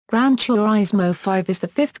Gran Turismo 5 is the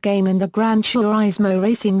fifth game in the Gran Turismo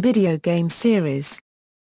racing video game series.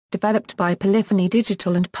 Developed by Polyphony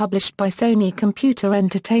Digital and published by Sony Computer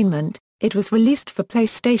Entertainment, it was released for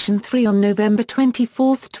PlayStation 3 on November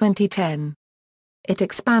 24, 2010. It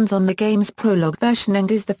expands on the game's Prologue version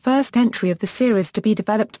and is the first entry of the series to be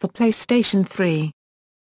developed for PlayStation 3.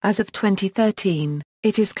 As of 2013,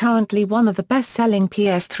 it is currently one of the best-selling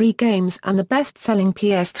PS3 games and the best-selling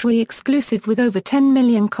PS3 exclusive with over 10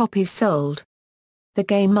 million copies sold. The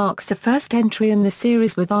game marks the first entry in the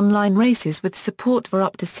series with online races with support for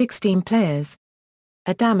up to 16 players.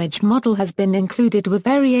 A damage model has been included with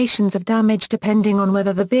variations of damage depending on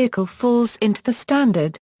whether the vehicle falls into the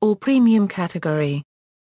standard or premium category.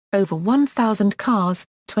 Over 1,000 cars,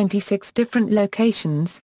 26 different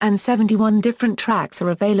locations, and 71 different tracks are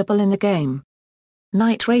available in the game.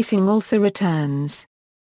 Night racing also returns.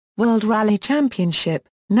 World Rally Championship,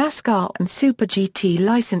 NASCAR and Super GT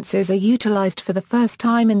licenses are utilized for the first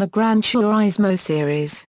time in the Gran Turismo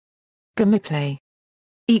series. Gameplay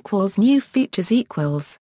 = new features =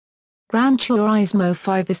 Gran Turismo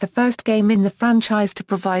 5 is the first game in the franchise to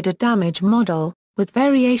provide a damage model, with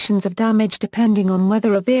variations of damage depending on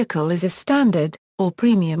whether a vehicle is a standard or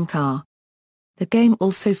premium car. The game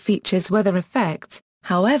also features weather effects,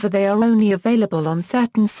 however they are only available on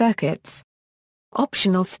certain circuits.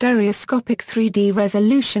 Optional stereoscopic 3D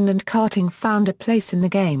resolution and karting found a place in the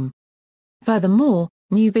game. Furthermore,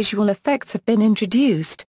 new visual effects have been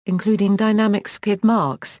introduced, including dynamic skid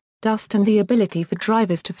marks, dust and the ability for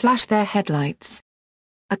drivers to flash their headlights.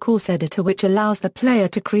 A course editor which allows the player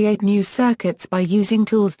to create new circuits by using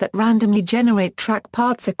tools that randomly generate track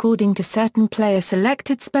parts according to certain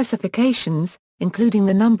player-selected specifications, including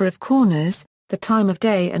the number of corners, the time of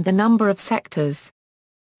day and the number of sectors.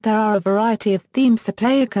 There are a variety of themes the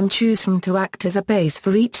player can choose from to act as a base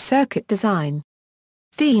for each circuit design.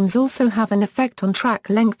 Themes also have an effect on track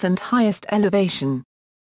length and highest elevation.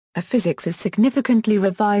 Physics is significantly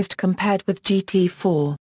revised compared with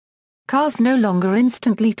GT4. Cars no longer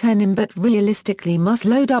instantly turn in but realistically must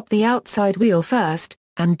load up the outside wheel first,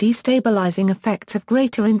 and destabilizing effects have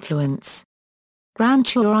greater influence. Gran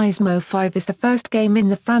Turismo 5 is the first game in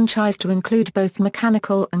the franchise to include both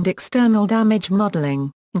mechanical and external damage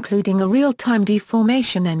modeling, including a real-time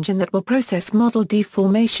deformation engine that will process model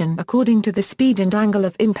deformation according to the speed and angle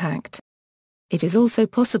of impact. It is also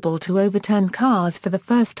possible to overturn cars for the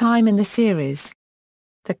first time in the series.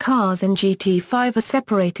 The cars in GT5 are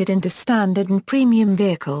separated into standard and premium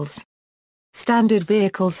vehicles. Standard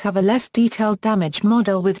vehicles have a less detailed damage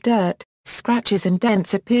model with dirt, scratches and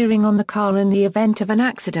dents appearing on the car in the event of an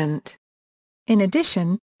accident. In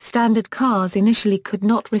addition, standard cars initially could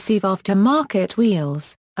not receive aftermarket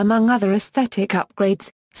wheels, among other aesthetic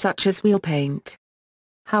upgrades, such as wheel paint.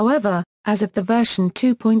 However, as of the version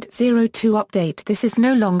 2.02 update this is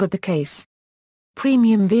no longer the case.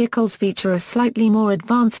 Premium vehicles feature a slightly more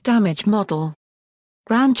advanced damage model.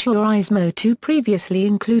 Gran Turismo 2 previously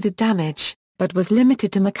included damage, but was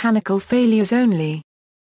limited to mechanical failures only.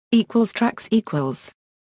 Tracks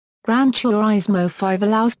Gran Turismo 5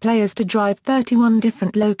 allows players to drive 31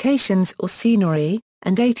 different locations or scenery,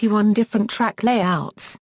 and 81 different track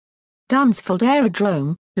layouts. Dunsfold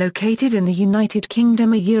Aerodrome, located in the United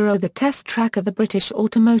Kingdom the test track of the British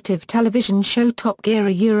automotive television show Top Gear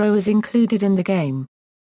is included in the game.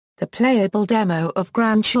 The playable demo of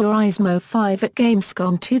Gran Turismo 5 at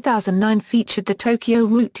Gamescom 2009 featured the Tokyo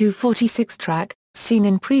Route 246 track, seen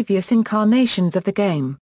in previous incarnations of the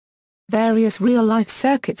game. Various real-life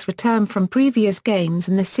circuits return from previous games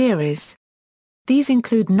in the series. These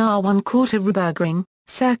include Na1 Quarter Nürburgring,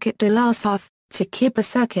 Circuit de la South, Tsukuba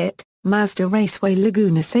Circuit, Mazda Raceway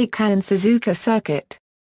Laguna Seca and Suzuka Circuit.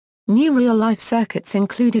 New real-life circuits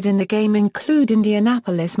included in the game include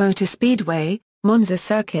Indianapolis Motor Speedway, Monza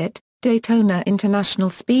Circuit, Daytona International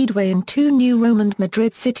Speedway and two new Rome and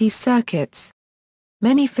Madrid City circuits.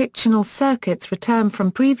 Many fictional circuits return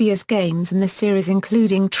from previous games in the series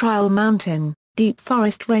including Trial Mountain, Deep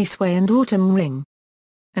Forest Raceway and Autumn Ring.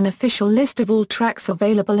 An official list of all tracks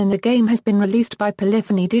available in the game has been released by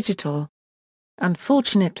Polyphony Digital.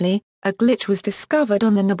 Unfortunately, a glitch was discovered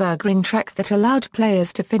on the Nürburgring track that allowed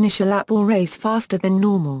players to finish a lap or race faster than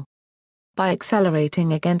normal. By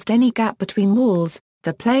accelerating against any gap between walls,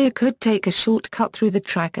 the player could take a shortcut through the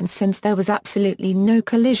track and since there was absolutely no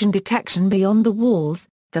collision detection beyond the walls,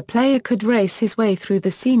 the player could race his way through the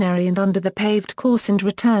scenery and under the paved course and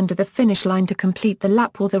return to the finish line to complete the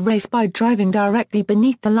lap or the race by driving directly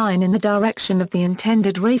beneath the line in the direction of the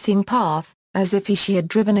intended racing path, as if she had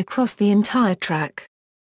driven across the entire track.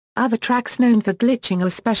 Other tracks known for glitching are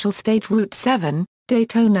Special Stage Route 7,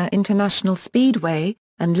 Daytona International Speedway,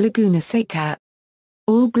 and Laguna Seca.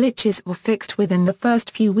 All glitches were fixed within the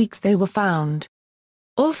first few weeks they were found.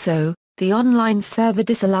 Also, the online server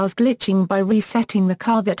disallows glitching by resetting the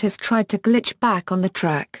car that has tried to glitch back on the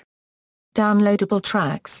track. Downloadable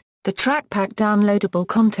tracks. The track pack downloadable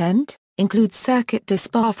content includes Circuit de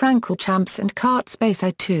Spa-Francorchamps and Kart Space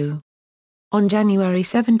I2. On January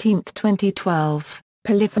 17, 2012,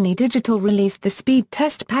 Polyphony Digital released the Speed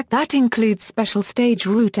Test Pack that includes Special Stage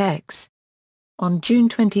Route X. On June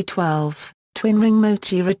 2012, Twin Ring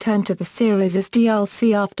Mochi returned to the series as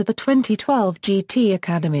DLC after the 2012 GT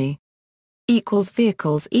Academy.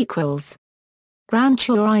 Vehicles equals. Gran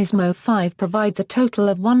Turismo 5 provides a total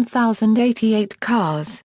of 1,088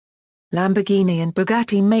 cars. Lamborghini and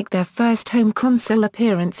Bugatti make their first home console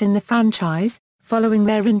appearance in the franchise, following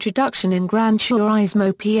their introduction in Gran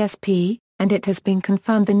Turismo PSP, and it has been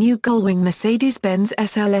confirmed the new Gullwing Mercedes-Benz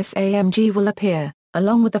SLS AMG will appear,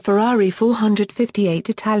 along with the Ferrari 458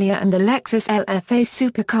 Italia and the Lexus LFA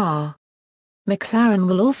supercar. McLaren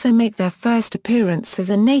will also make their first appearance as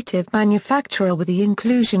a native manufacturer with the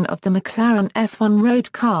inclusion of the McLaren F1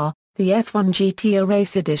 road car, the F1 GT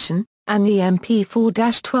Race Edition, and the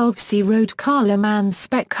MP4-12C road car. Le Mans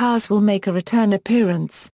spec cars will make a return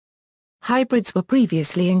appearance. Hybrids were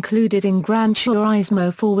previously included in Gran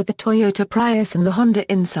Turismo 4 with the Toyota Prius and the Honda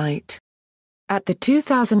Insight. At the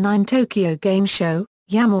 2009 Tokyo Game Show,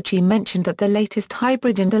 Yamauchi mentioned that the latest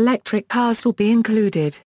hybrid and electric cars will be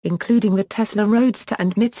included, including the Tesla Roadster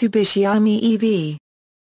and Mitsubishi i-MiEV.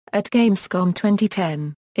 At Gamescom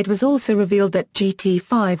 2010, it was also revealed that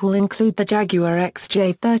GT5 will include the Jaguar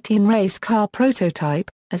XJ13 race car prototype,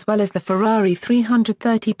 as well as the Ferrari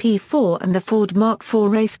 330 P4 and the Ford Mark IV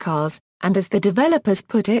race cars, and as the developers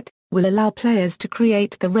put it, will allow players to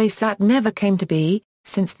create the race that never came to be,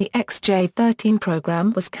 since the XJ13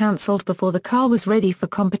 program was cancelled before the car was ready for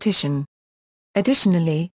competition.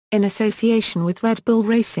 Additionally, in association with Red Bull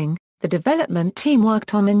Racing, the development team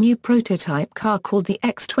worked on a new prototype car called the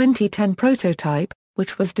X2010 prototype,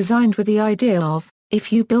 which was designed with the idea of,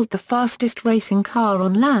 if you built the fastest racing car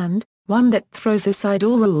on land, one that throws aside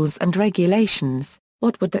all rules and regulations,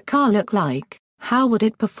 what would that car look like, how would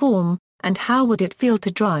it perform, and how would it feel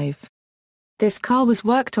to drive? This car was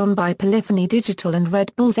worked on by Polyphony Digital and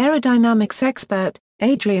Red Bull's aerodynamics expert,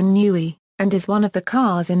 Adrian Newey, and is one of the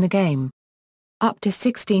cars in the game. Up to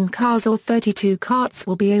 16 cars or 32 karts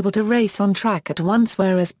will be able to race on track at once,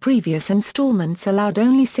 whereas previous installments allowed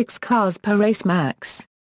only 6 cars per race max.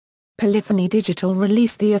 Polyphony Digital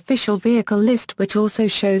released the official vehicle list, which also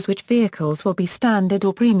shows which vehicles will be standard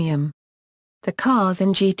or premium. The cars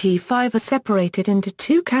in GT5 are separated into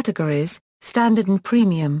 2 categories, standard and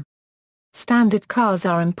premium. Standard cars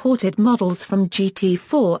are imported models from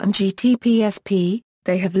GT4 and GT PSP.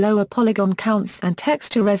 They have lower polygon counts and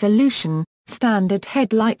texture resolution, standard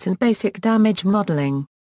headlights and basic damage modeling.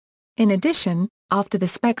 In addition, after the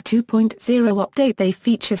Spec 2.0 update, they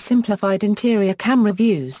feature simplified interior camera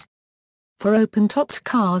views. For open-topped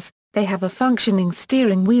cars, they have a functioning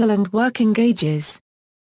steering wheel and working gauges.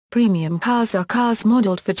 Premium cars are cars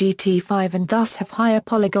modeled for GT5 and thus have higher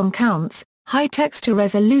polygon counts, high texture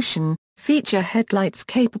resolution, feature headlights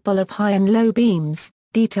capable of high and low beams,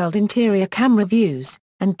 detailed interior camera views,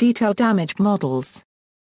 and detailed damage models.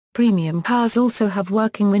 Premium cars also have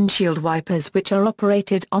working windshield wipers which are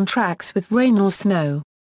operated on tracks with rain or snow.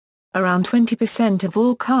 Around 20% of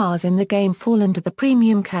all cars in the game fall into the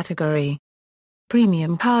premium category.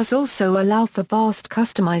 Premium cars also allow for vast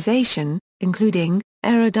customization, including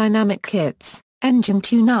aerodynamic kits, engine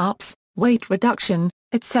tune-ups, weight reduction,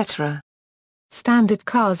 etc. Standard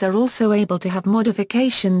cars are also able to have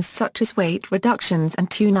modifications such as weight reductions and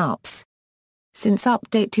tune-ups. Since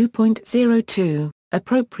Update 2.02,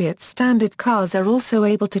 appropriate standard cars are also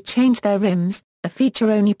able to change their rims, a feature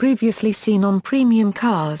only previously seen on premium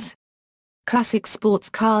cars. Classic sports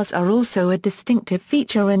cars are also a distinctive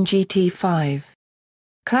feature in GT5.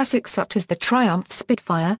 Classics such as the Triumph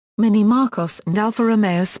Spitfire, Mini Marcos and Alfa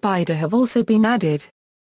Romeo Spider have also been added.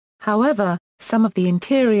 However, some of the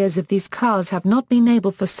interiors of these cars have not been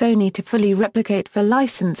able for Sony to fully replicate for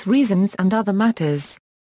license reasons and other matters.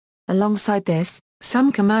 Alongside this,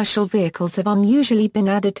 some commercial vehicles have unusually been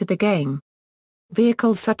added to the game.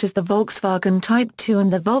 Vehicles such as the Volkswagen Type 2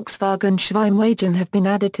 and the Volkswagen Schweinwagen have been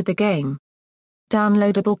added to the game.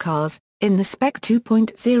 Downloadable cars. In the Spec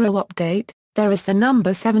 2.0 update, there is the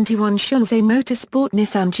number 71 Schulze Motorsport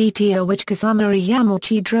Nissan GTR which Kazunori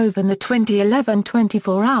Yamauchi drove in the 2011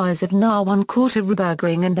 24 Hours of Na1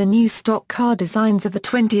 Quarterbergring and the new stock car designs of the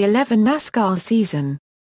 2011 NASCAR season.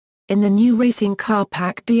 In the new Racing Car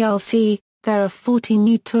Pack DLC, There are 14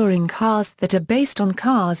 new touring cars that are based on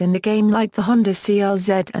cars in the game like the Honda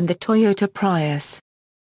CR-Z and the Toyota Prius.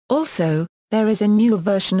 Also, there is a newer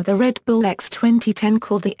version of the Red Bull X 2010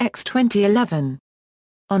 called the X 2011.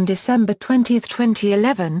 On December 20,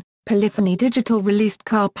 2011, Polyphony Digital released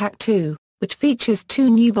Car Pack 2, which features two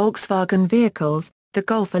new Volkswagen vehicles, the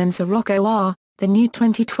Golf and Sirocco R, the new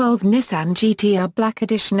 2012 Nissan GT-R Black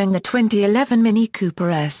Edition and the 2011 Mini Cooper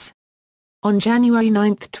S. On January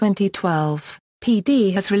 9, 2012,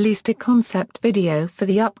 PD has released a concept video for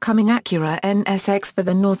the upcoming Acura NSX for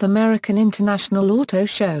the North American International Auto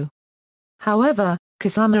Show. However,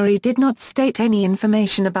 Kazunari did not state any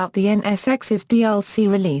information about the NSX's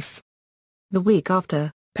DLC release. The week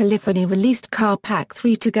after, Polyphony released Car Pack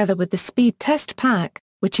 3 together with the Speed Test Pack,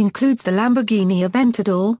 which includes the Lamborghini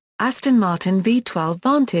Aventador, Aston Martin V12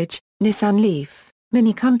 Vantage, Nissan Leaf,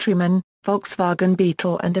 Mini Countryman, Volkswagen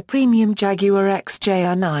Beetle and a premium Jaguar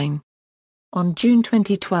XJR9. On June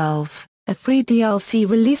 2012, a free DLC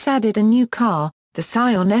release added a new car, the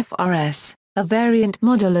Scion FRS, a variant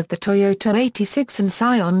model of the Toyota 86 and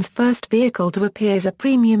Scion's first vehicle to appear as a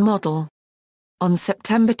premium model. On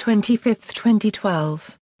September 25,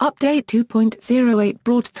 2012, Update 2.08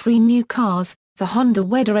 brought three new cars, the Honda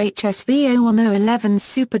Wedder HSV01011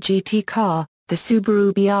 Super GT car, the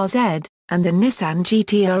Subaru BRZ, and the Nissan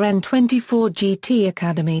GT-R N24 GT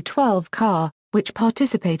Academy 12 car, which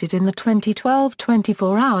participated in the 2012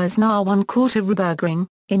 24 Hours Na 1/4 Nürburgring.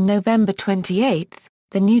 In November 28,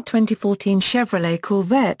 the new 2014 Chevrolet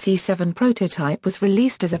Corvette C7 prototype was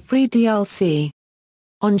released as a free DLC.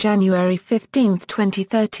 On January 15,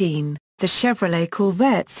 2013, the Chevrolet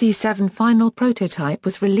Corvette C7 final prototype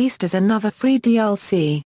was released as another free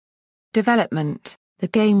DLC. Development. The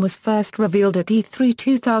game was first revealed at E3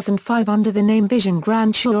 2005 under the name Vision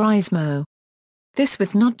Gran Turismo. This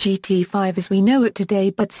was not GT5 as we know it today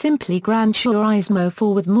but simply Gran Turismo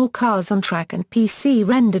 4 with more cars on track and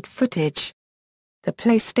PC-rendered footage. The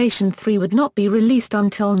PlayStation 3 would not be released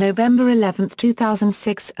until November 11,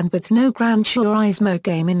 2006 and with no Gran Turismo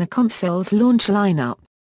game in the console's launch lineup.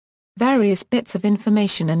 Various bits of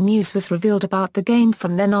information and news was revealed about the game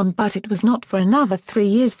from then on but it was not for another 3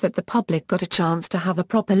 years that the public got a chance to have a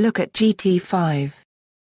proper look at GT5.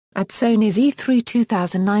 At Sony's E3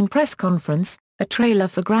 2009 press conference, a trailer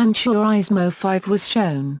for Gran Turismo 5 was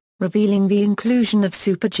shown, revealing the inclusion of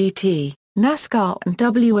Super GT, NASCAR and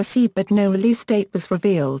WRC but no release date was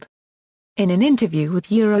revealed. In an interview with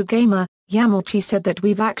Eurogamer, Yamauchi said that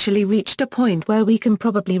we've actually reached a point where we can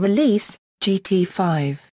probably release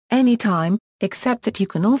GT5 anytime, except that you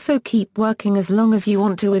can also keep working as long as you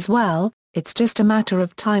want to as well, it's just a matter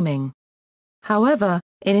of timing. However,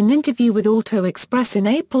 in an interview with Auto Express in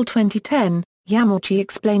April 2010, Yamauchi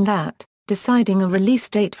explained that, deciding a release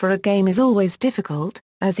date for a game is always difficult,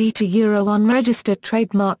 as ETA Euro unregistered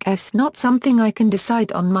trademark is not something I can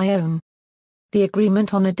decide on my own. The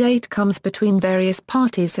agreement on a date comes between various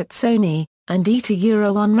parties at Sony, and ETA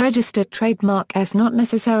Euro unregistered trademark is not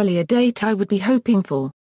necessarily a date I would be hoping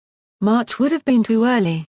for. March would have been too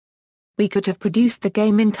early. We could have produced the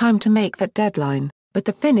game in time to make that deadline, but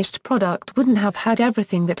the finished product wouldn't have had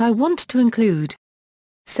everything that I want to include.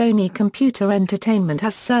 Sony Computer Entertainment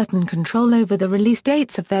has certain control over the release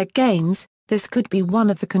dates of their games, this could be one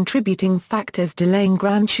of the contributing factors delaying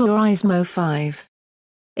Gran Turismo 5.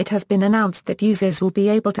 It has been announced that users will be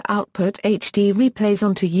able to output HD replays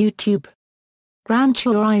onto YouTube. Gran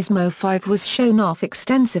Turismo 5 was shown off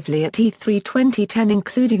extensively at E3 2010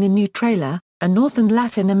 including a new trailer, a North and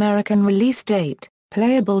Latin American release date,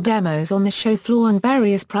 playable demos on the show floor and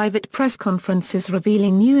various private press conferences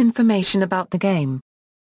revealing new information about the game.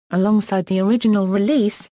 Alongside the original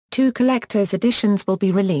release, two collector's editions will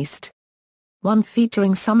be released. One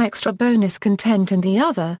featuring some extra bonus content and the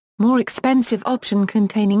other, more expensive option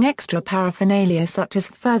containing extra paraphernalia such as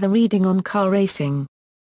further reading on car racing.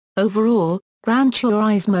 Overall, Gran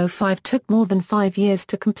Turismo 5 took more than 5 years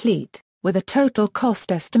to complete, with a total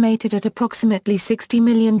cost estimated at approximately $60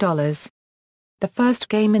 million. The first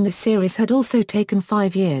game in the series had also taken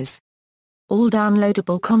 5 years. All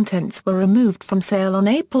downloadable contents were removed from sale on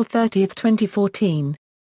April 30, 2014.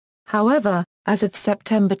 However, as of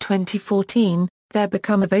September 2014, they're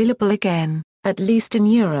become available again, at least in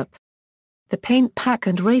Europe. The paint pack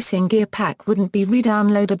and racing gear pack wouldn't be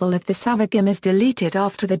re-downloadable if the Savagame is deleted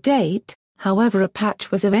after the date, however a patch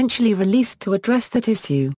was eventually released to address that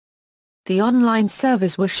issue. The online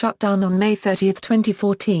servers were shut down on May 30,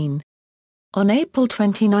 2014. On April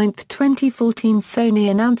 29, 2014 Sony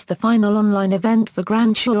announced the final online event for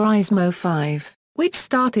Gran Turismo 5, which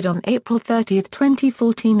started on April 30,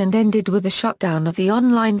 2014 and ended with a shutdown of the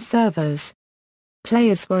online servers.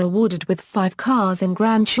 Players were awarded with 5 cars in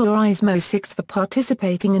Gran Turismo 6 for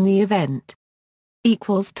participating in the event.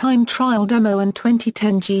 Time trial demo and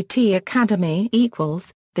 2010 GT Academy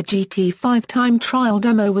The GT5 time trial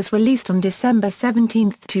demo was released on December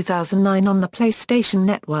 17, 2009 on the PlayStation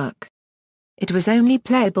Network. It was only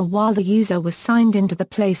playable while the user was signed into the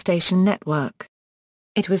PlayStation Network.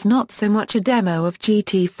 It was not so much a demo of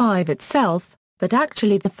GT5 itself, but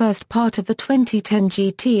actually the first part of the 2010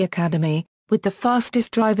 GT Academy, with the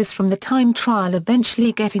fastest drivers from the time trial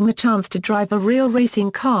eventually getting the chance to drive a real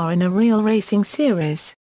racing car in a real racing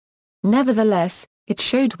series. Nevertheless, it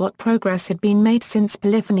showed what progress had been made since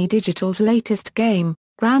Polyphony Digital's latest game,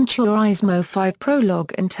 Gran Turismo 5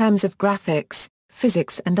 Prologue, in terms of graphics,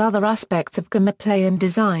 physics and other aspects of gameplay and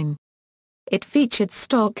design. It featured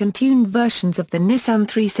stock and tuned versions of the Nissan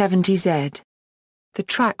 370Z. The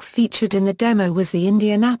track featured in the demo was the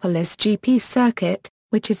Indianapolis GP circuit,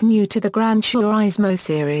 which is new to the Gran Turismo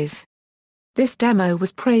series. This demo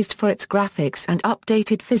was praised for its graphics and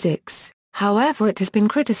updated physics, however it has been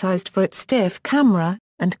criticized for its stiff camera,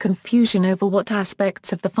 and confusion over what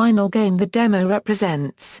aspects of the final game the demo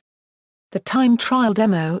represents. The time trial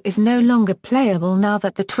demo is no longer playable now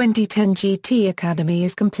that the 2010 GT Academy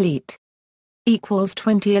is complete.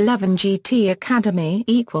 2011 GT Academy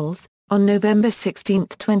On November 16,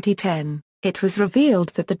 2010. It was revealed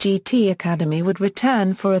that the GT Academy would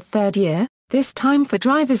return for a third year, this time for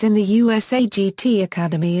drivers in the USA. GT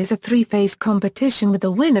Academy is a 3-phase competition with the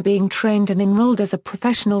winner being trained and enrolled as a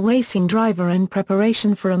professional racing driver in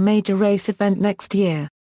preparation for a major race event next year.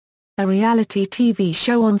 A reality TV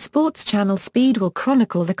show on Sports Channel Speed will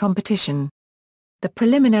chronicle the competition. The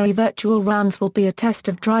preliminary virtual rounds will be a test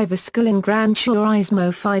of driver skill in Gran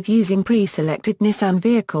Turismo 5 using pre-selected Nissan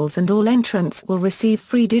vehicles, and all entrants will receive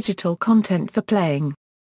free digital content for playing.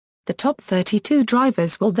 The top 32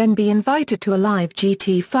 drivers will then be invited to a live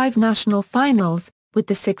GT5 national finals, with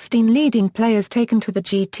the 16 leading players taken to the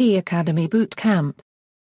GT Academy boot camp.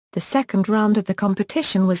 The second round of the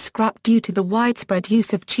competition was scrapped due to the widespread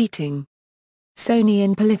use of cheating. Sony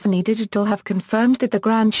and Polyphony Digital have confirmed that the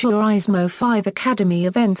Gran Turismo 5 Academy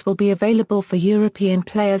events will be available for European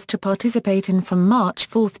players to participate in from March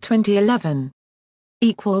 4, 2011.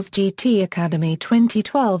 GT Academy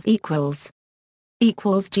 2012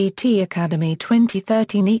 GT Academy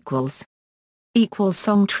 2013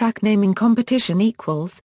 Song track naming competition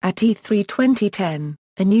At E3 2010,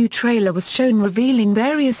 a new trailer was shown revealing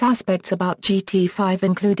various aspects about GT5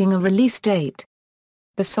 including a release date.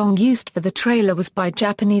 The song used for the trailer was by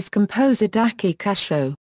Japanese composer Daki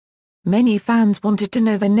Kasho. Many fans wanted to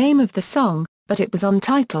know the name of the song, but it was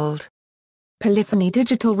untitled. Polyphony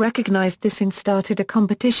Digital recognized this and started a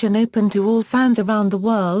competition open to all fans around the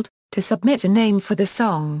world, to submit a name for the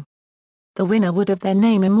song. The winner would have their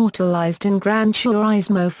name immortalized in Gran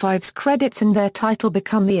Turismo 5's credits and their title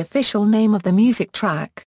become the official name of the music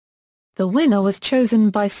track. The winner was chosen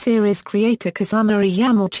by series creator Kazunori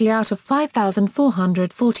Yamauchi. Out of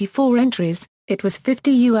 5,444 entries, it was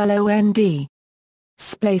 50 ULOND.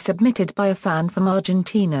 Splay submitted by a fan from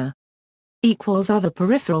Argentina. Other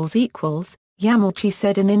peripherals Yamauchi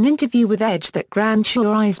said in an interview with Edge that Gran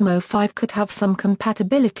Turismo 5 could have some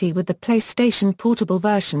compatibility with the PlayStation Portable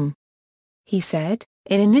version. He said,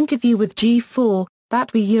 in an interview with G4,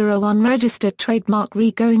 that we unregistered trademark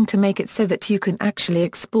going to make it so that you can actually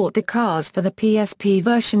export the cars for the PSP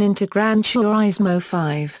version into Gran Turismo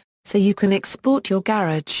 5, so you can export your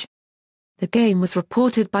garage. The game was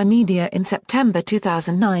reported by media in September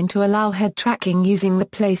 2009 to allow head tracking using the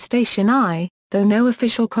PlayStation Eye, though no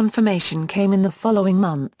official confirmation came in the following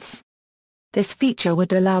months. This feature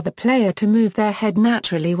would allow the player to move their head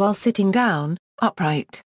naturally while sitting down,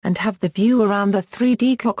 upright, and have the view around the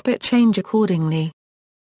 3D cockpit change accordingly.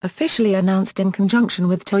 Officially announced in conjunction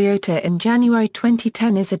with Toyota in January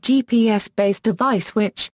 2010 is a GPS-based device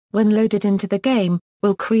which, when loaded into the game,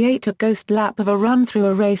 will create a ghost lap of a run through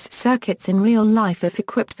a race circuits in real life if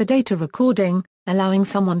equipped for data recording, allowing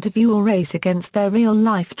someone to view a race against their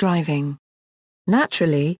real-life driving.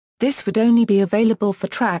 Naturally, this would only be available for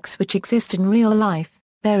tracks which exist in real life.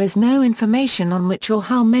 There is no information on which or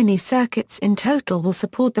how many circuits in total will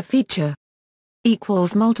support the feature.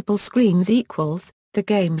 Multiple screens The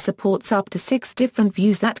game supports up to 6 different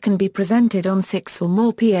views that can be presented on 6 or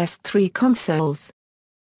more PS3 consoles.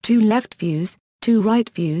 2 left views, 2 right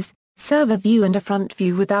views, server view and a front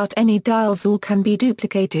view without any dials. All can be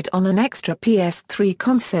duplicated on an extra PS3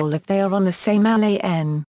 console if they are on the same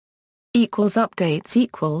LAN. Updates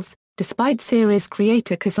Despite series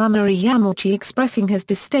creator Kazunori Yamauchi expressing his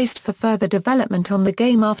distaste for further development on the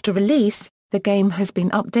game after release, the game has been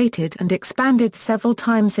updated and expanded several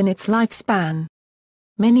times in its lifespan.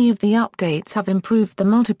 Many of the updates have improved the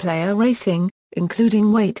multiplayer racing,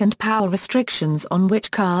 including weight and power restrictions on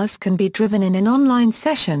which cars can be driven in an online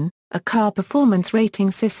session, a car performance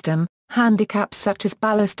rating system, handicaps such as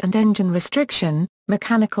ballast and engine restriction,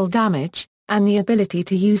 mechanical damage, and the ability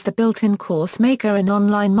to use the built-in course maker in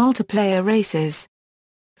online multiplayer races.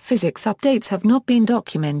 Physics updates have not been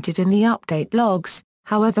documented in the update logs,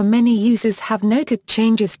 however many users have noted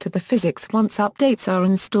changes to the physics once updates are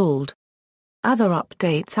installed. Other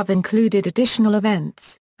updates have included additional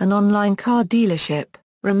events, an online car dealership,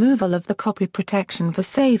 removal of the copy protection for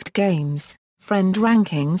saved games, friend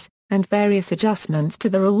rankings, and various adjustments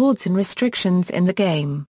to the rewards and restrictions in the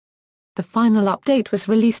game. The final update was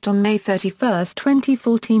released on May 31,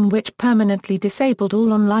 2014, which permanently disabled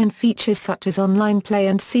all online features such as online play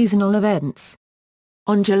and seasonal events.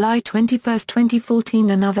 On July 21,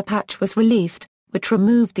 2014, another patch was released, which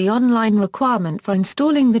removed the online requirement for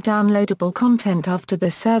installing the downloadable content after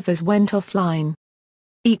the servers went offline.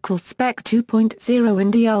 Spec 2.0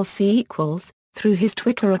 in DLC through his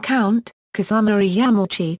Twitter account, Kazunori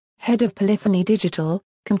Yamauchi, head of Polyphony Digital,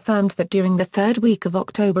 confirmed that during the third week of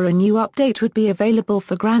October a new update would be available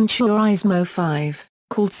for Gran Turismo 5,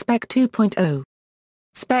 called Spec 2.0.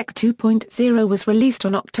 Spec 2.0 was released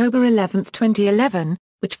on October 11, 2011,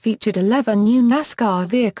 which featured 11 new NASCAR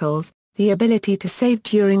vehicles, the ability to save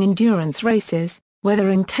during endurance races, weather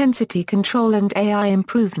intensity control and AI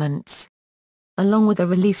improvements. Along with the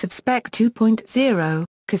release of Spec 2.0,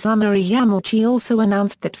 Kazunori Yamauchi also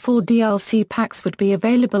announced that 4 DLC packs would be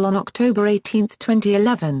available on October 18,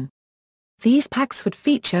 2011. These packs would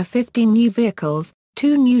feature 15 new vehicles,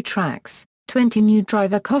 2 new tracks, 20 new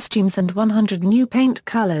driver costumes and 100 new paint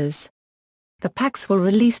colors. The packs were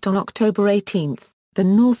released on October 18. The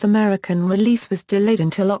North American release was delayed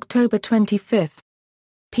until October 25.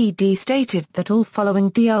 PD stated that all following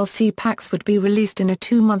DLC packs would be released in a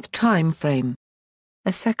 2-month time frame.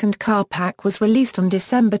 A second car pack was released on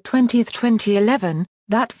December 20, 2011,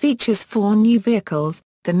 that features 4 new vehicles,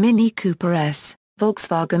 the Mini Cooper S,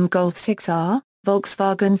 Volkswagen Golf 6R,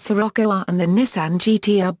 Volkswagen Scirocco R and the Nissan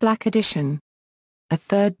GT-R Black Edition. A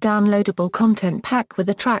third downloadable content pack with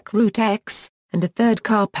the Track Route X, and a third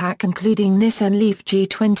car pack including Nissan Leaf G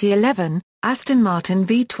 2011, Aston Martin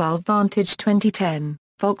V12 Vantage 2010,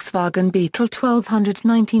 Volkswagen Beetle 1200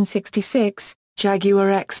 1966, Jaguar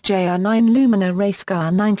XJR9 Lumina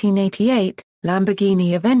Racecar 1988,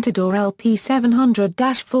 Lamborghini Aventador LP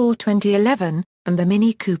 700-4 2011, and the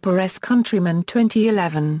Mini Cooper S Countryman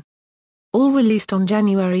 2011. All released on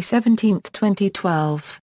January 17,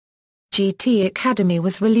 2012. GT Academy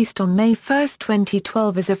was released on May 1,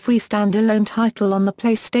 2012 as a free standalone title on the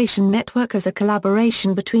PlayStation Network as a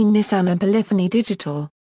collaboration between Nissan and Polyphony Digital.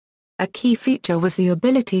 A key feature was the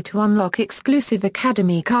ability to unlock exclusive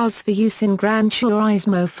Academy cars for use in Gran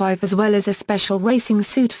Turismo 5 as well as a special racing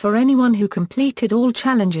suit for anyone who completed all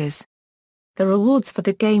challenges. The rewards for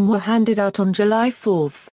the game were handed out on July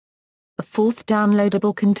 4. A fourth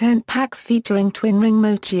downloadable content pack featuring Twin Ring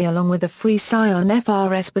Mochi along with a free Scion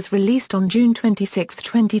FRS was released on June 26,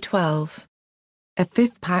 2012. A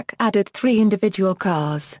fifth pack added 3 individual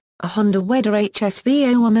cars, a Honda Wedder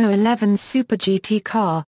HSV01011 Super GT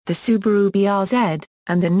car, the Subaru BRZ,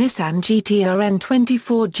 and the Nissan GT-R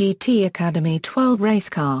N24 GT Academy 12 race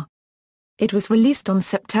car. It was released on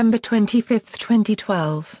September 25,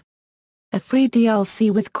 2012. A free DLC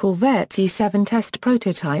with Corvette C7 test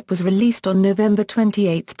prototype was released on November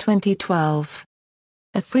 28, 2012.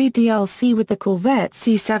 A free DLC with the Corvette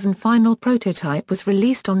C7 final prototype was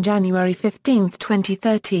released on January 15,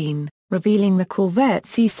 2013, revealing the Corvette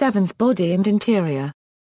C7's body and interior.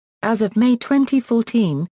 As of May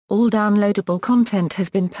 2014, all downloadable content has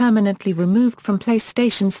been permanently removed from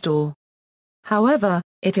PlayStation Store. However,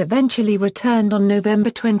 it eventually returned on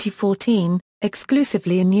November 2014,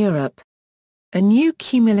 exclusively in Europe. A new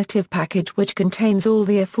cumulative package which contains all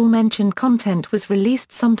the aforementioned content was released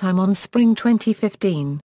sometime on spring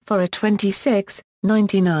 2015, for a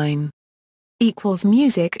 $26.99.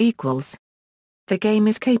 Music. The game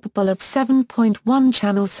is capable of 7.1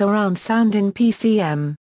 channel surround sound in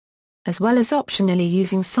PCM. As well as optionally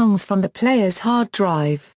using songs from the player's hard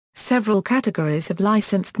drive, several categories of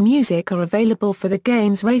licensed music are available for the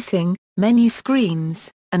game's racing, menu screens,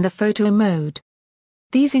 and the photo mode.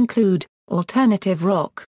 These include alternative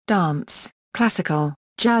rock, dance, classical,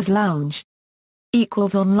 jazz lounge.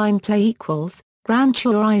 Online play. Gran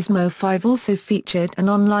Turismo 5 also featured an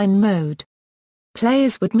online mode.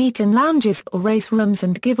 Players would meet in lounges or race rooms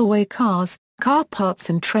and give away cars, car parts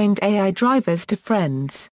and trained AI drivers to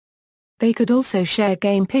friends. They could also share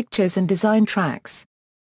game pictures and design tracks.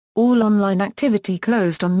 All online activity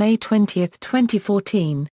closed on May 20,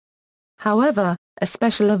 2014. However, a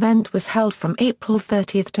special event was held from April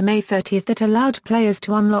 30 to May 30 that allowed players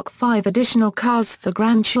to unlock 5 additional cars for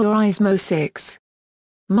Gran Turismo 6.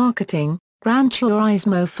 Marketing. Gran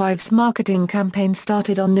Turismo 5's marketing campaign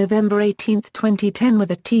started on November 18, 2010 with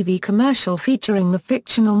a TV commercial featuring the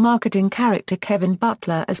fictional marketing character Kevin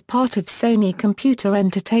Butler as part of Sony Computer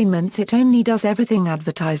Entertainment's It Only Does Everything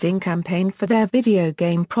advertising campaign for their video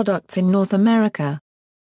game products in North America.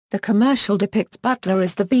 The commercial depicts Butler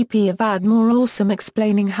as the VP of Add More Awesome,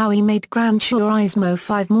 explaining how he made Gran Turismo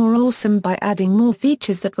 5 more awesome by adding more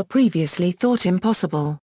features that were previously thought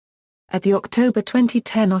impossible. At the October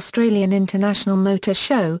 2010 Australian International Motor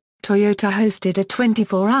Show, Toyota hosted a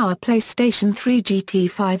 24-hour PlayStation 3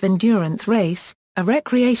 GT5 endurance race, a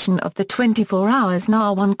recreation of the 24 hours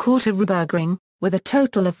N1 Nürburgring, with a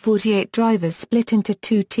total of 48 drivers split into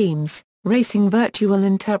 2 teams, racing virtual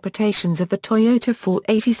interpretations of the Toyota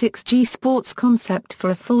 486G sports concept for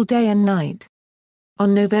a full day and night.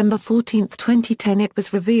 On November 14, 2010 it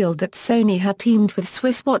was revealed that Sony had teamed with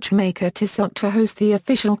Swiss watchmaker Tissot to host the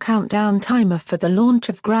official countdown timer for the launch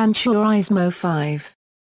of Gran Turismo 5.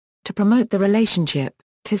 To promote the relationship,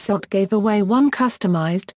 Tissot gave away one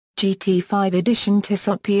customized, GT5 edition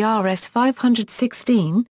Tissot PRS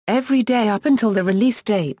 516, every day up until the release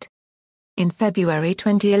date. In February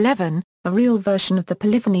 2011, a real version of the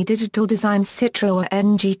Polyphony Digital designed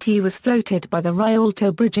Citroën GT was floated by the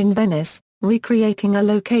Rialto Bridge in Venice, recreating a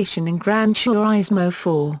location in Gran Turismo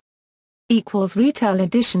 4. Retail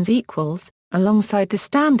editions alongside the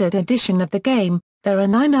standard edition of the game, there are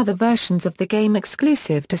 9 other versions of the game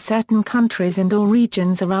exclusive to certain countries and/or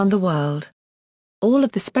regions around the world. All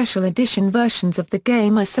of the special edition versions of the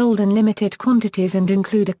game are sold in limited quantities and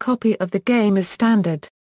include a copy of the game as standard.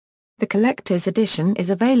 The collector's edition is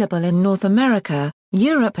available in North America,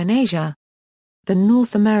 Europe and Asia. The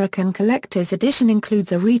North American Collector's Edition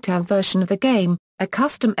includes a retail version of the game, a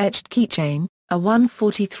custom-etched keychain, a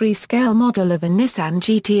 1/43 scale model of a Nissan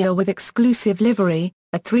GTR with exclusive livery,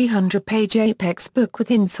 a 300-page Apex book with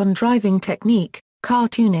hints on driving technique, car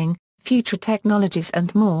tuning, future technologies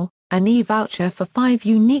and more, an e-voucher for 5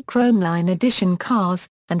 unique Chromeline Edition cars,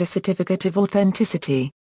 and a certificate of authenticity.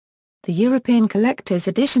 The European Collector's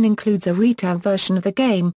Edition includes a retail version of the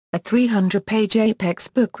game, a 300-page Apex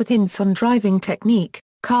book with hints on driving technique,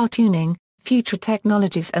 car tuning, future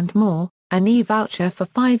technologies and more, an e-voucher for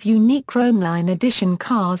 5 unique Chromeline Edition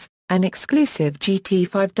cars, an exclusive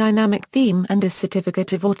GT5 dynamic theme and a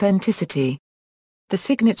certificate of authenticity. The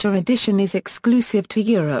Signature Edition is exclusive to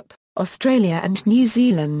Europe, Australia and New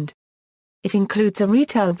Zealand. It includes a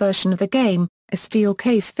retail version of the game, a steel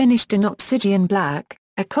case finished in obsidian black,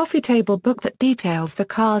 a coffee table book that details the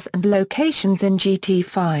cars and locations in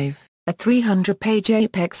GT5, a 300-page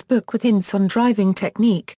Apex book with hints on driving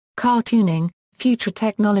technique, car tuning, future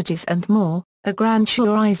technologies and more, a Gran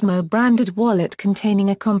Turismo branded wallet containing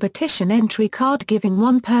a competition entry card giving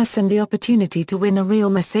one person the opportunity to win a real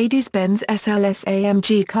Mercedes-Benz SLS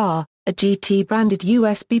AMG car, a GT-branded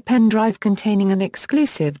USB pen drive containing an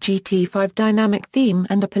exclusive GT5 dynamic theme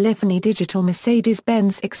and a Polyphony Digital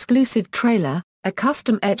Mercedes-Benz exclusive trailer, a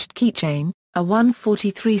custom-etched keychain, a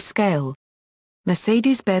 1/43 scale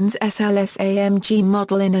Mercedes-Benz SLS AMG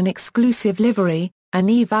model in an exclusive livery, an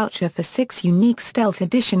e-voucher for 6 unique Stealth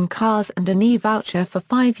Edition cars and an e-voucher for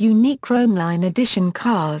 5 unique Chromeline Edition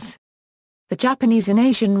cars. The Japanese and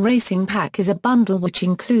Asian Racing Pack is a bundle which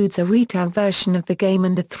includes a retail version of the game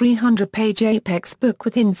and a 300-page Apex book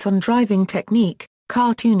with hints on driving technique,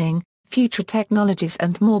 car tuning, future technologies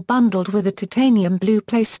and more, bundled with a titanium blue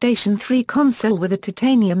PlayStation 3 console with a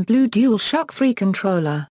titanium blue DualShock 3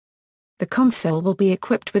 controller. The console will be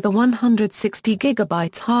equipped with a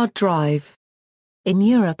 160GB hard drive. In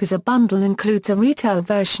Europe a bundle includes a retail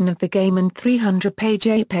version of the game and 300-page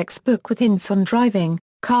Apex book with hints on driving,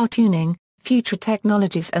 car tuning, future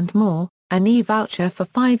technologies and more, an e-voucher for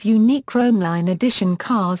 5 unique Chromeline Edition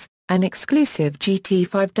cars, an exclusive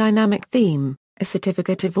GT5 dynamic theme, a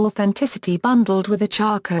certificate of authenticity bundled with a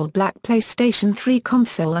charcoal black PlayStation 3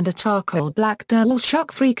 console and a charcoal black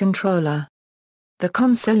DualShock 3 controller. The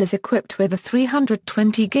console is equipped with a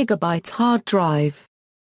 320GB hard drive.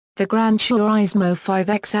 The Gran Turismo 5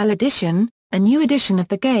 XL Edition, a new edition of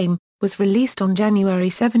the game, was released on January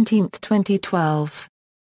 17, 2012.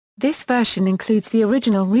 This version includes the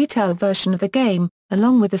original retail version of the game,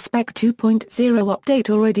 along with the Spec 2.0 update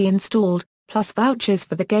already installed, plus vouchers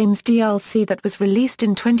for the game's DLC that was released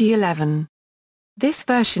in 2011. This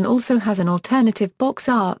version also has an alternative box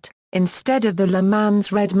art. Instead of the Le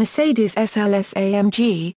Mans red Mercedes SLS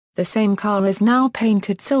AMG, the same car is now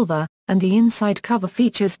painted silver, and the inside cover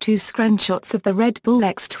features 2 screenshots of the Red Bull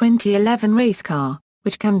X 2011 race car,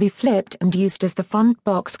 which can be flipped and used as the front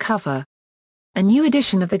box cover. A new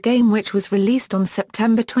edition of the game, which was released on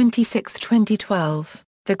September 26, 2012,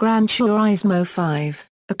 the Gran Turismo 5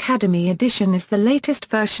 Academy Edition, is the latest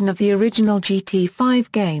version of the original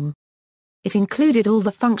GT5 game. It included all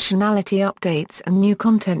the functionality updates and new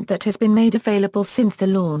content that has been made available since the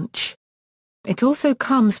launch. It also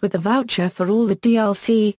comes with a voucher for all the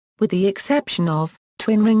DLC, with the exception of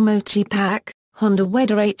Twin Ring Mochi Pack, Honda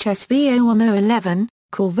Weather HSV01011,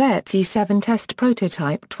 Corvette C7 Test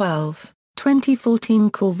Prototype 12, 2014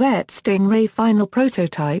 Corvette Stingray Final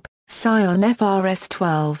Prototype, Scion FRS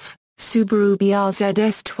 12, Subaru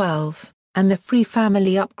BRZS 12, and the free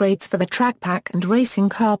family upgrades for the Track Pack and Racing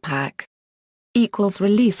Car Pack.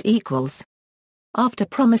 Release. After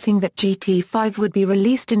promising that GT5 would be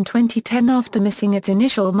released in 2010 after missing its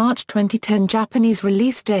initial March 2010 Japanese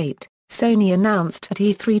release date, Sony announced at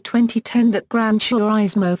E3 2010 that Gran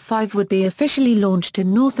Turismo 5 would be officially launched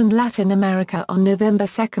in North and Latin America on November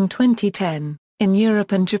 2, 2010, in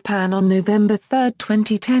Europe and Japan on November 3,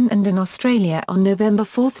 2010 and in Australia on November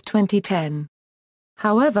 4, 2010.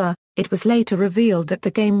 However, it was later revealed that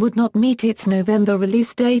the game would not meet its November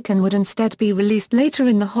release date and would instead be released later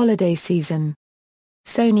in the holiday season.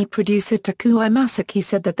 Sony producer Takuya Masaki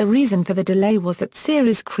said that the reason for the delay was that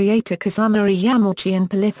series creator Kazunori Yamauchi and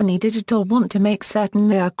Polyphony Digital want to make certain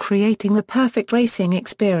they are creating the perfect racing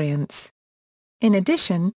experience. In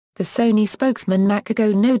addition, the Sony spokesman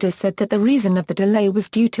Makoto Noda said that the reason of the delay was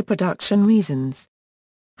due to production reasons.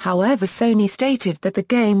 However, Sony stated that the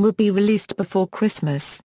game would be released before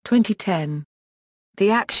Christmas, 2010. The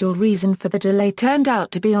actual reason for the delay turned out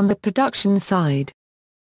to be on the production side.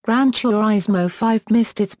 Gran Turismo 5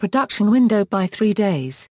 missed its production window by 3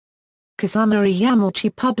 days. Kazunori Yamauchi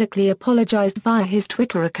publicly apologized via his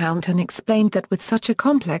Twitter account and explained that with such a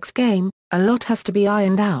complex game, a lot has to be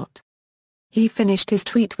ironed out. He finished his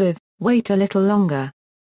tweet with, "Wait a little longer."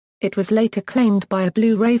 It was later claimed by a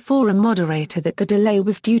Blu-ray forum moderator that the delay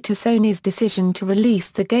was due to Sony's decision to release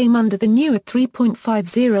the game under the newer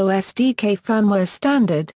 3.50 SDK firmware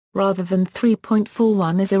standard, rather than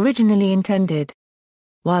 3.41 as originally intended.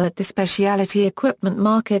 While at the Specialty Equipment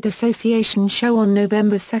Market Association show on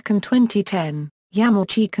November 2, 2010,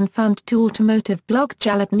 Yamauchi confirmed to automotive blog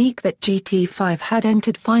Jalopnik that GT5 had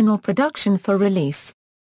entered final production for release.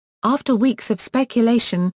 After weeks of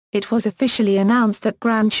speculation, it was officially announced that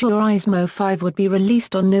Gran Turismo 5 would be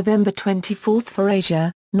released on November 24 for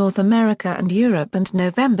Asia, North America and Europe, and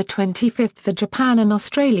November 25 for Japan and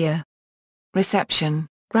Australia. Reception: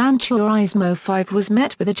 Gran Turismo 5 was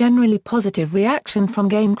met with a generally positive reaction from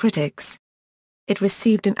game critics. It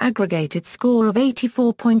received an aggregated score of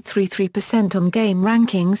 84.33% on Game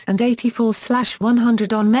Rankings and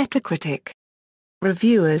 84/100 on Metacritic.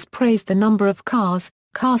 Reviewers praised the number of cars,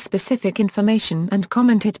 car-specific information, and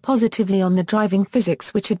commented positively on the driving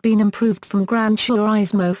physics, which had been improved from Gran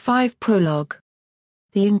Turismo 5 Prologue.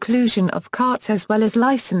 The inclusion of karts as well as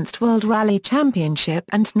licensed World Rally Championship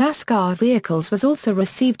and NASCAR vehicles was also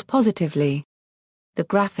received positively. The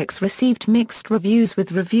graphics received mixed reviews,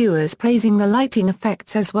 with reviewers praising the lighting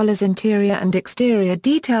effects as well as interior and exterior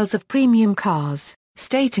details of premium cars,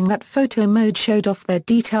 stating that photo mode showed off their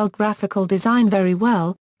detailed graphical design very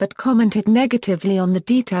well, but commented negatively on the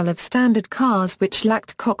detail of standard cars, which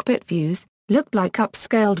lacked cockpit views, looked like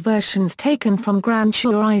upscaled versions taken from Gran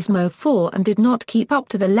Turismo 4 and did not keep up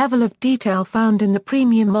to the level of detail found in the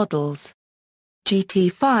premium models.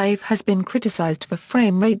 GT5 has been criticized for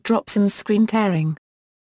frame rate drops and screen tearing.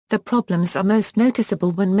 The problems are most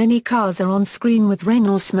noticeable when many cars are on screen with rain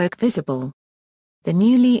or smoke visible. The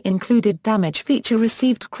newly included damage feature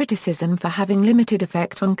received criticism for having limited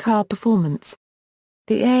effect on car performance.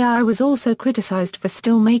 The AI was also criticized for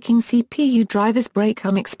still making CPU drivers brake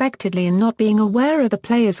unexpectedly and not being aware of the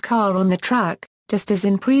player's car on the track, just as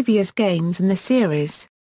in previous games in the series.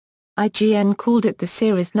 IGN called it the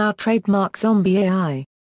series' now trademark zombie AI.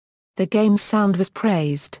 The game's sound was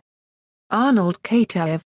praised. Arnold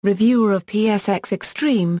Kateyev, reviewer of PSX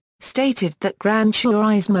Extreme, stated that Gran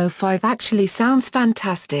Turismo 5 actually sounds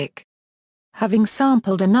fantastic. Having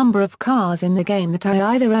sampled a number of cars in the game that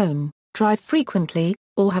I either own, drive frequently,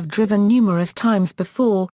 or have driven numerous times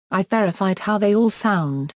before, I verified how they all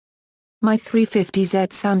sound. My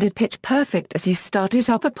 350Z sounded pitch perfect as you start it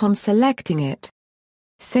up upon selecting it.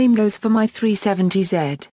 Same goes for my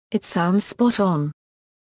 370Z, it sounds spot on.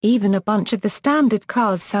 Even a bunch of the standard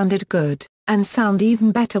cars sounded good, and sound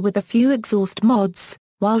even better with a few exhaust mods,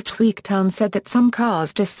 while Tweaktown said that some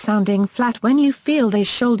cars just sounding flat when you feel they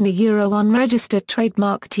should. Euro unregistered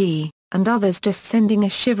trademark T. and others just sending a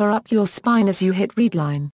shiver up your spine as you hit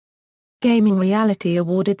readline. Gaming Reality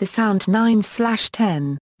awarded the sound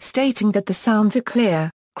 9/10, stating that the sounds are clear,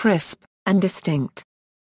 crisp, and distinct.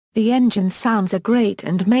 The engine sounds are great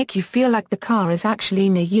and make you feel like the car is actually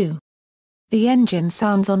near you. The engine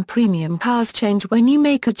sounds on premium cars change when you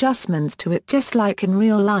make adjustments to it, just like in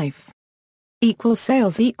real life.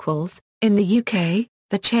 Sales equals, in the UK,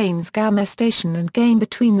 the chain's Gamma station and game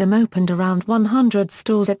between them opened around 100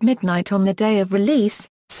 stores at midnight on the day of release,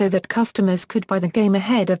 so that customers could buy the game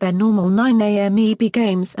ahead of their normal 9 AM EB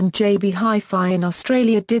Games, and JB Hi-Fi in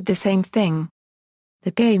Australia did the same thing.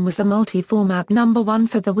 The game was the multi-format #1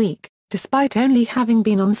 for the week, despite only having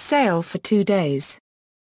been on sale for 2 days.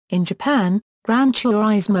 In Japan, Gran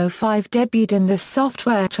Turismo 5 debuted in the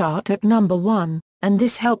software chart at #1, and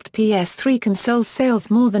this helped PS3 console sales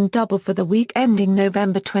more than double for the week ending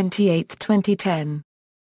November 28, 2010.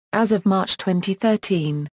 As of March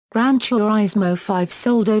 2013, Gran Turismo 5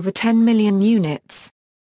 sold over 10 million units.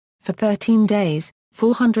 For 13 days,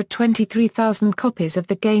 423,000 copies of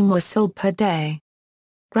the game were sold per day.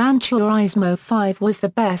 Gran Turismo 5 was the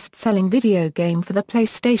best-selling video game for the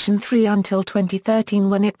PlayStation 3 until 2013,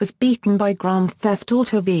 when it was beaten by Grand Theft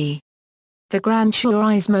Auto V. The Gran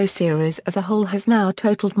Turismo series as a whole has now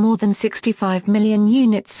totaled more than 65 million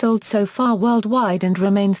units sold so far worldwide and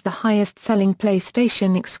remains the highest-selling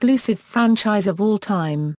PlayStation-exclusive franchise of all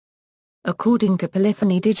time. According to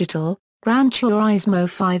Polyphony Digital, Gran Turismo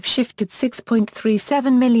 5 shifted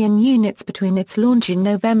 6.37 million units between its launch in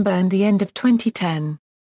November and the end of 2010.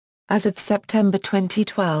 As of September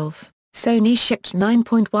 2012, Sony shipped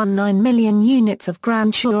 9.19 million units of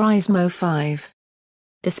Gran Turismo 5.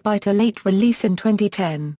 Despite a late release in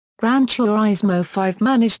 2010, Gran Turismo 5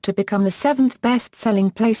 managed to become the 7th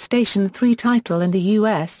best-selling PlayStation 3 title in the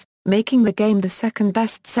US, making the game the second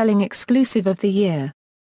best-selling exclusive of the year.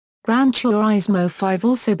 Gran Turismo 5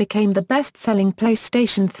 also became the best-selling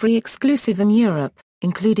PlayStation 3 exclusive in Europe,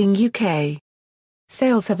 including UK.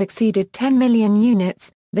 Sales have exceeded 10 million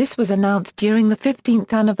units. This was announced during the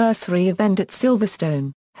 15th anniversary event at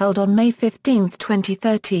Silverstone, held on May 15,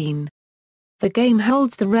 2013. The game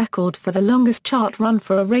holds the record for the longest chart run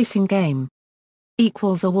for a racing game.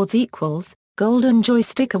 Awards Golden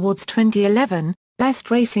Joystick Awards 2011, Best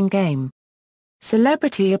Racing Game.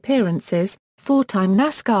 Celebrity appearances, 4-time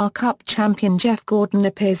NASCAR Cup champion Jeff Gordon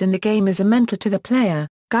appears in the game as a mentor to the player,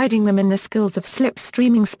 guiding them in the skills of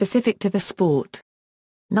slipstreaming specific to the sport.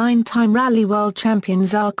 9-time Rally World Champion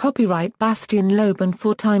Czar Copyright Bastian Loeb and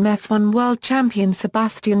 4-time F1 World Champion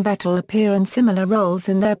Sebastian Vettel appear in similar roles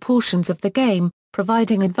in their portions of the game,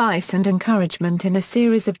 providing advice and encouragement in a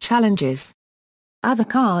series of challenges. Other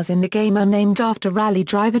cars in the game are named after rally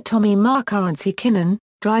driver Tommy Currency Kinnan,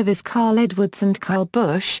 drivers Carl Edwards and Kyle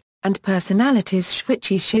Busch, and personalities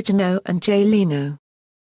Shvichi Shigeno and Jay Leno.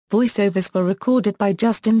 Voiceovers were recorded by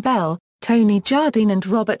Justin Bell, Tony Jardine and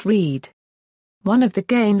Robert Reed. One of the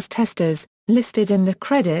game's testers, listed in the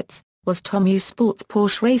credits, was Tomu Sports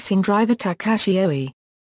Porsche racing driver Takashi Oi.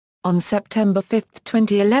 On September 5,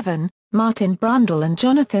 2011, Martin Brundle and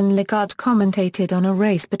Jonathan Lagarde commentated on a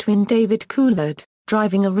race between David Coulthard,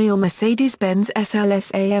 driving a real Mercedes-Benz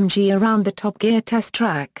SLS AMG around the Top Gear test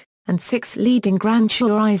track, and 6 leading Gran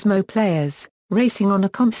Turismo players, racing on a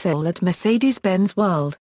console at Mercedes-Benz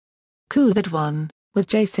World. Coulthard won, with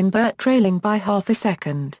Jason Burt trailing by half a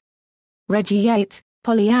second. Reggie Yates,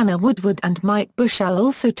 Pollyanna Woodward and Mike Bushell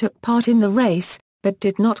also took part in the race, but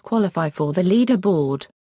did not qualify for the leaderboard.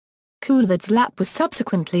 Coulthard's lap was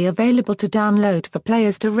subsequently available to download for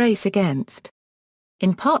players to race against.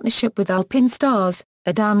 In partnership with Alpine Stars,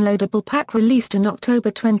 a downloadable pack released in October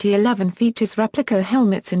 2011 features replica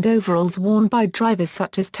helmets and overalls worn by drivers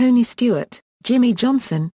such as Tony Stewart, Jimmy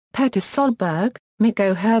Johnson, Petter Solberg,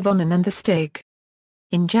 Mikko Hirvonen and The Stig.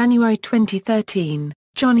 In January 2013,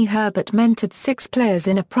 Johnny Herbert mentored 6 players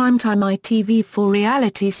in a primetime ITV4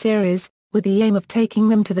 reality series, with the aim of taking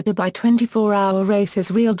them to the Dubai 24-hour race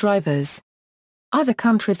as real drivers. Other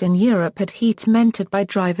countries in Europe had heats mentored by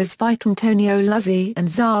drivers Vitantonio Luzzi and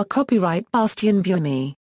Czar Copyright Bastian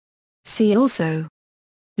Buemi. See also: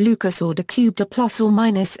 Lucas Order Cubed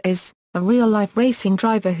 ± is, a real-life racing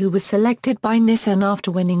driver who was selected by Nissan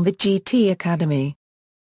after winning the GT Academy.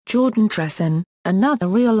 Jordan Tresson, another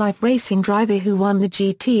real-life racing driver who won the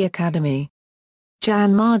GT Academy.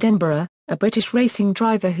 Jan Mardenborough, a British racing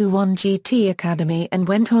driver who won GT Academy and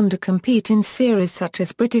went on to compete in series such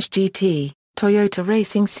as British GT, Toyota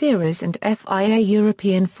Racing Series and FIA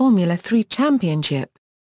European Formula 3 Championship.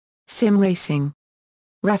 Sim Racing.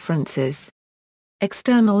 References.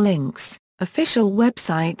 External links, official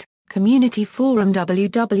website, community forum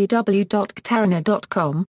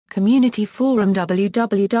www.katarina.com, Community Forum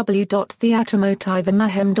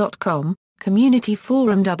www.theatomotivemayhem.com, Community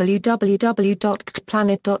Forum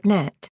www.gtplanet.net.